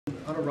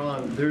On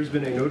Iran, there's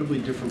been a notably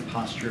different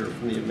posture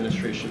from the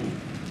administration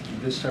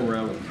this time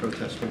around with the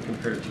protests when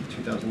compared to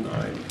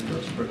 2009 and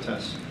those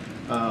protests.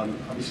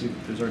 Obviously,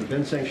 there's already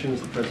been sanctions.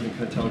 The president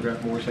kind of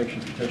telegraphed more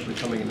sanctions potentially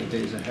coming in the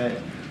days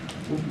ahead.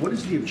 What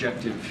is the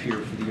objective here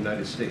for the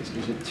United States?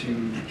 Is it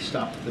to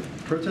stop the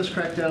protest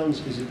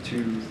crackdowns? Is it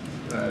to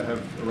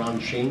have Iran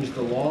change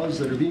the laws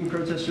that are being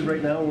protested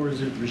right now, or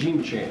is it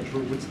regime change?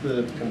 What's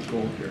the kind of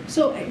goal here?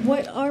 So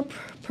what our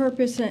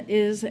purpose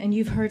is, and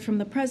you've heard from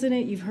the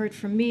president, you've heard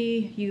from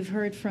me, you've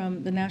heard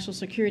from the National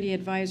Security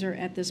Advisor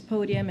at this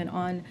podium and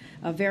on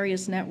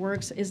various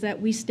networks, is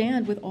that we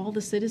stand with all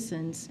the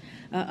citizens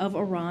of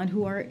Iran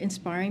who are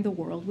inspiring the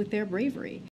world with their bravery.